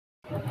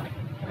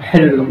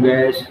Hello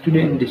guys,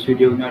 today in this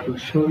video I'm going to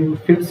show you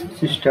fixed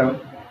system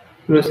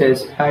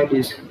process hard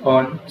disk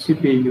on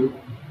CPU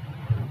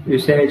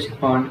usage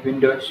on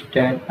Windows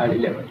 10 or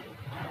 11.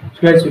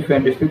 So guys, if you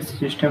want to fix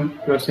system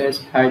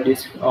process hard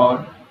disk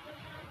on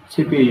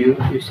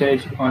CPU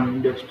usage on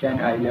Windows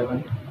 10 or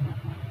 11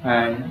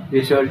 and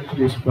resolve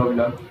this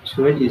problem, it's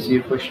very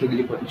easy. First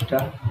click on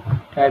start,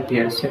 type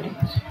here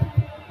settings.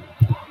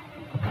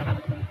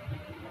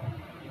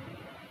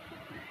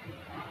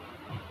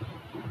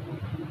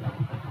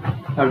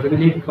 Now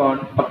click on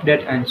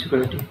update and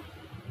security.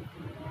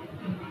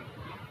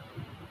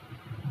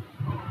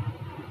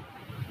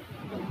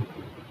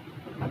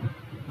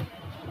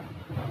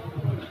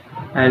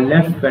 And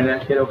left panel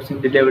here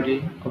option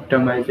delivery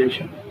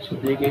optimization. So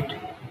click it,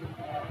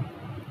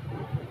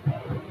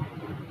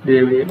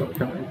 delivery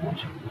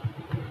optimization.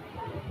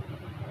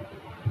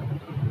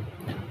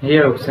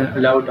 Here option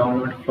allow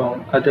download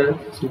from other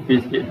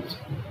CPUs.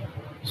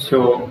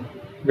 So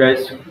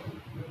guys,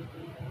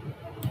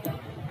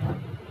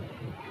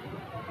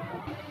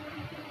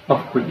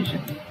 off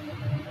position.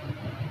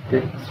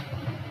 This.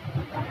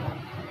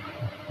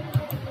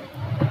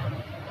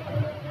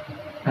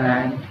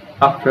 And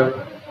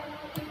after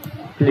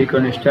click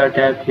on start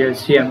tab here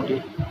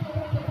CMD.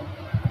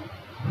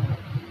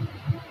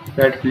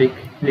 Right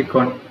click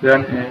on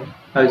run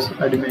as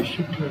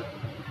administrator.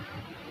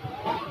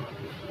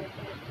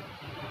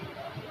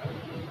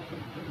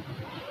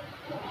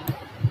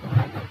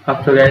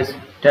 After guys,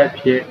 tap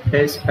here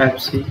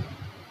SFC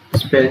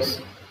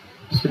space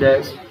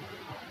slash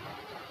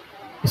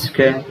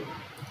scan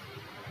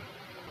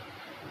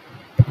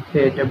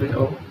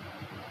AWO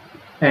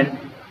and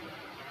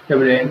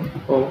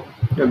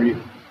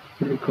WNOW.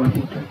 Click on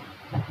enter.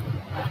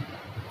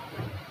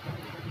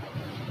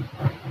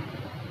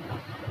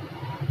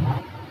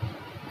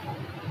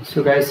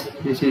 So guys,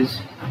 this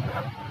is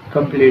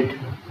complete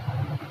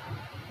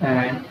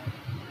and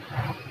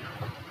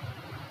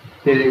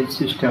there is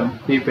system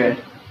prepared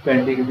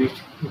pending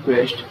which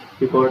request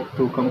report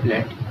to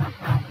complaint.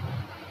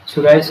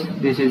 So guys,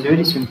 this is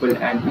very simple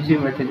and easy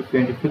method if you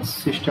want to fix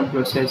system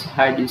process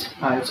hard disk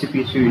or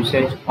CPU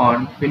usage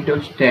on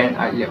Windows 10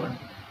 or 11.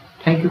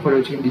 Thank you for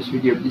watching this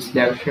video. Please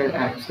like, share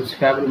and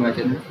subscribe to my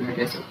channel if you are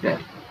not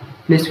subscribed.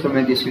 Please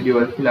comment this video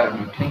or fill out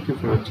me. Thank you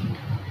for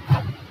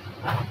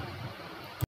watching.